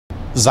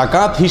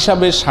জাকাত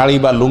হিসাবে শাড়ি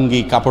বা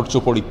লুঙ্গি, কাপড়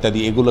চোপড় ইত্যাদি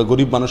এগুলো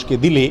গরিব মানুষকে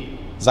দিলে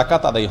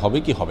জাকাত আদায় হবে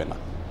কি হবে না?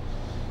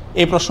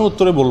 এই প্রশ্ন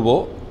উত্তরে বলবো,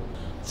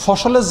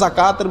 ফসলের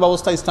জাকাতের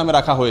ব্যবস্থা ইসলামে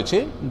রাখা হয়েছে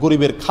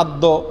গরিবের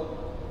খাদ্য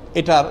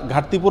এটার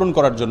ঘাটতি পূরণ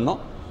করার জন্য।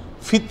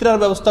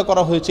 ফিতরার ব্যবস্থা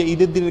করা হয়েছে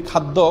ঈদের দিনের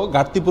খাদ্য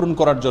ঘাটতি পূরণ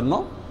করার জন্য।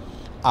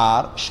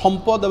 আর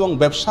সম্পদ এবং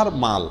ব্যবসার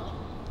মাল,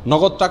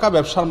 নগদ টাকা,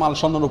 ব্যবসার মাল,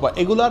 স্বর্ণরূপা,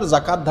 এগুলার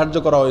জাকাত ধার্য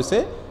করা হয়েছে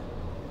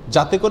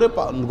যাতে করে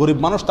গরিব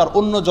মানুষ তার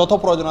অন্য যত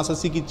প্রয়োজন আছে,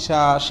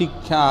 চিকিৎসা,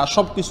 শিক্ষা,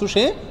 সব কিছু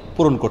সে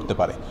পূরণ করতে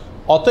পারে।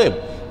 অতএব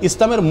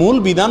ইসলামের মূল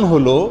বিধান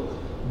হলো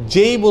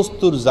যেই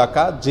বস্তুর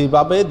জাকাত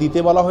যেভাবে দিতে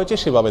বলা হয়েছে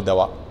সেভাবে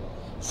দেওয়া।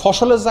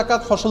 ফসলের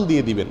জাকাত ফসল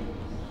দিয়ে দিবেন,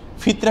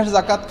 ফিতরার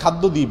জাকাত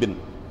খাদ্য দিবেন,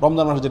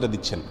 রমজান মাসে যেটা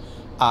দিচ্ছেন।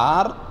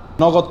 আর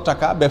নগদ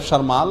টাকা,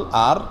 ব্যবসার মাল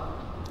আর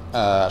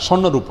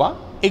স্বর্ণরূপা,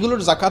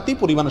 এগুলোর জাকাতই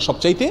পরিমাণে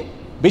সবচাইতে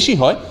বেশি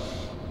হয়।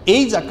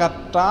 এই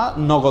জাকাতটা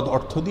নগদ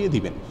অর্থ দিয়ে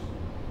দিবেন,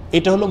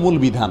 এটা হলো মূল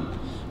বিধান।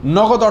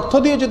 নগদ অর্থ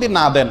দিয়ে যদি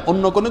না দেন,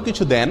 অন্য কোনো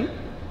কিছু দেন,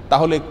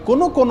 তাহলে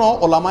কোনো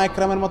ওলামা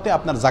একরামের মতে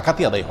আপনার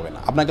জাকাতই আদায় হবে না,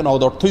 আপনাকে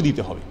নগদ অর্থই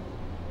দিতে হবে।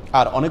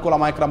 আর অনেক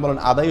ওলামা একরাম বলেন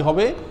আদায়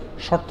হবে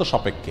শর্ত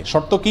সাপেক্ষে।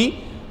 শর্ত কি?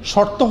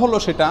 শর্ত হলো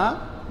সেটা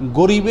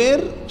গরিবের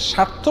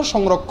স্বার্থ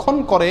সংরক্ষণ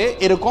করে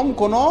এরকম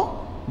কোনো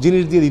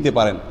জিনিস দিয়ে দিতে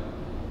পারেন।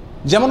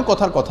 যেমন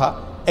কথার কথা,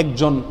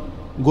 একজন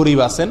গরিব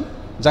আছেন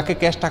যাকে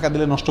ক্যাশ টাকা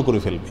দিলে নষ্ট করে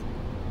ফেলবে,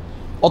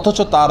 অথচ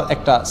তার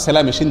একটা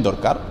সেলাই মেশিন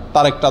দরকার,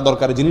 তার একটা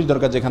দরকারি জিনিস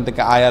দরকার যেখান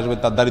থেকে আয় আসবে,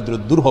 তার দারিদ্র্য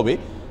দূর হবে,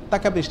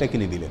 তাকে আপনি সেটা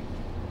কিনে দিলেন,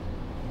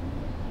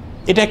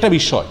 এটা একটা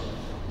বিষয়।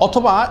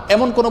 অথবা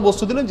এমন কোনো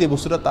বস্তু দিলেন যে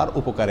বস্তুটা তার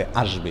উপকারে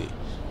আসবে।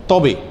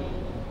 তবে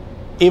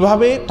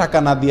এভাবে টাকা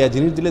না দিয়া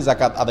জিনিস দিলে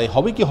জাকাত আদায়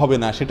হবে কি হবে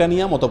না সেটা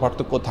নিয়ে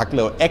মতপার্থক্য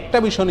থাকলেও একটা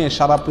বিষয় নিয়ে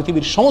সারা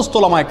পৃথিবীর সমস্ত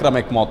ওলামা একরাম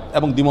একমত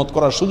এবং দ্বিমত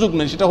করার সুযোগ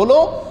নেই। সেটা হলো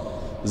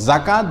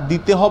জাকাত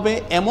দিতে হবে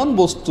এমন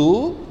বস্তু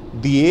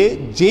দিয়ে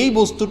যেই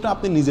বস্তুটা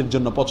আপনি নিজের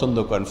জন্য পছন্দ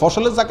করেন।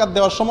 ফসলের জাকাত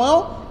দেওয়ার সময়ও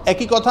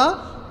একই কথা,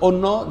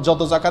 অন্য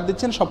যত জাকাত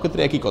দিচ্ছেন সব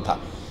ক্ষেত্রে একই কথা।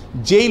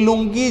 যেই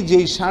লুঙ্গি,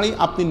 যেই শাড়ি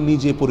আপনি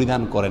নিজে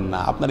পরিধান করেন না,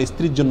 আপনার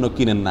স্ত্রীর জন্য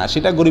কিনেন না,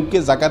 সেটা গরিবকে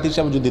জাকাত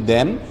হিসাবে যদি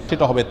দেন,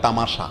 সেটা হবে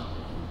তামাশা,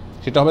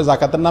 সেটা হবে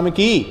জাকাতের নামে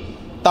কি?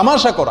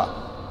 তামাশা করা।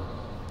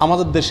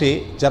 আমাদের দেশে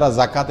যারা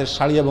জাকাতের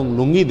শাড়ি এবং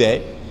লুঙ্গি দেয়,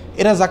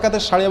 এরা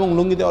জাকাতের শাড়ি এবং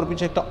লুঙ্গি দেওয়ার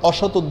পিছনে একটা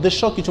অসৎ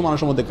উদ্দেশ্য কিছু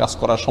মানুষের মধ্যে কাজ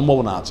করার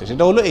সম্ভাবনা আছে।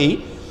 সেটা হলো এই,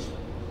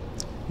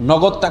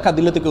 নগদ টাকা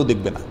দিলে তো কেউ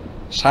দেখবে না,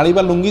 শাড়ি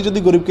বা লুঙ্গি যদি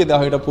গরিবকে দেওয়া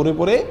হয়, এটা পরে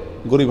পরে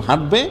গরিব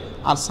হাঁটবে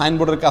আর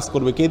সাইনবোর্ডের কাজ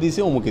করবে, কে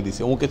দিছে, অমুকে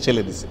দিছে, অমুকে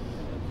ছেলে দিছে,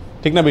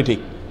 ঠিক না বেঠিক?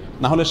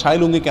 না হলে শাড়ি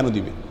লুঙ্গি কেন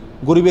দিবে?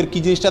 গরিবের কী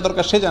জিনিসটা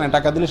দরকার সে জানে,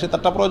 টাকা দিলে সে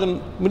তারটা প্রয়োজন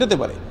মেটাতে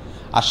পারে।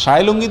 আর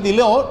শাড়ি লুঙ্গি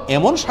দিলেও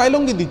এমন শাড়ি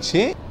লুঙ্গি দিচ্ছে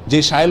যে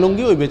শাড়ি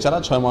লুঙ্গি ওই বেচারা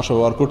 6 মাস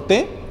ব্যবহার করতে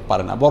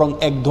পারে না, বরং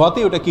এক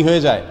ধোয়াতেই ওটা কি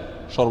হয়ে যায়?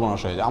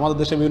 সর্বনাশ হয়ে যায়। আমাদের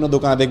দেশে বিভিন্ন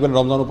দোকানে দেখবেন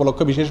রমজান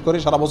উপলক্ষে বিশেষ করে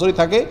সারা বছরই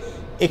থাকে,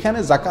 এখানে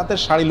জাকাতের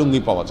শাড়ি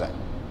লুঙ্গি পাওয়া যায়।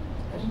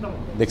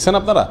 দেখছেন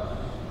আপনারা?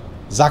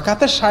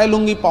 জাকাতের শাড়ি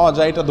লুঙ্গি পাওয়া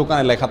যায়, এটা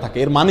দোকানে লেখা থাকে।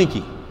 এর মানে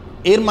কি?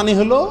 এর মানে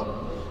হলো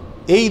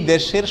এই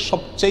দেশের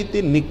সবচাইতে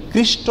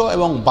নিকৃষ্ট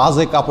এবং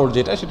বাজে কাপড়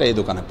যেটা, সেটা এই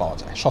দোকানে পাওয়া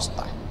যায়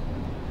সস্তায়।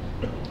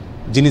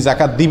 যিনি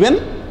জাকাত দিবেন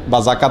বা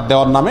জাকাত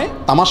দেওয়ার নামে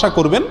তামাশা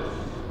করবেন,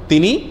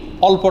 তিনি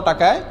অল্প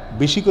টাকায়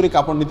বেশি করে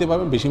কাপড় নিতে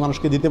পারবেন, বেশি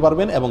মানুষকে দিতে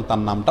পারবেন এবং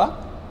তার নামটা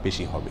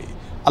বেশি হবে।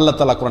 আল্লাহ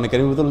তাআলা কোরআনে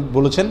কারীমে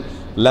বলেছেন,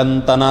 লান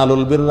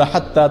তানালুল বিররা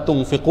হাত্তা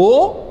তুনফিকু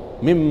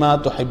মিম্মা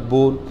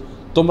তুহিব্বুন,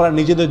 তোমরা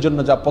নিজেদের জন্য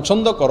যা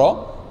পছন্দ করো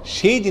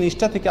সেই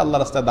জিনিসটা থেকে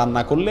আল্লাহর রাস্তায় দান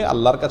না করলে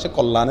আল্লাহর কাছে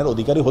কল্যাণের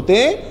অধিকারী হতে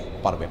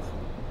পারবে না।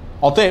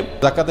 অতএব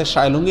জাকাতের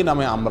শাড়ি লুঙ্গি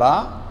নামে আমরা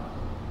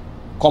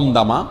কম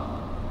দামা,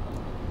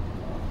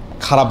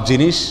 খারাপ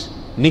জিনিস,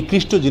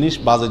 নিকৃষ্ট জিনিস,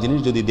 বাজে জিনিস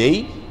যদি দেই,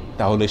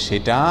 তাহলে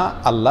সেটা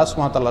আল্লাহ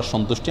সুবহানাহু ওয়া তাআলার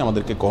সন্তুষ্টি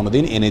আমাদেরকে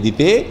কোনোদিন এনে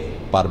দিতে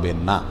পারবেন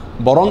না,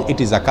 বরং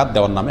এটি জাকাত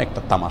দেওয়ার নামে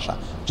একটা তামাশা।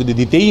 যদি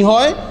দিতেই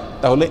হয়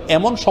তাহলে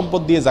এমন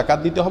সম্পদ দিয়ে জাকাত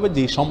দিতে হবে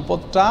যেই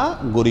সম্পদটা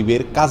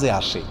গরিবের কাজে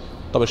আসে।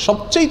 তবে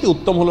সবচেয়ে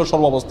উত্তম হলো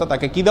সর্বাবস্থা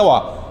তাকে কি দেওয়া?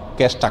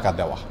 ক্যাশ টাকা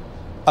দেওয়া।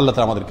 আল্লাহ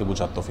তাআলা আমাদেরকে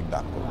বুঝার তৌফিক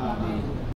দান করুন।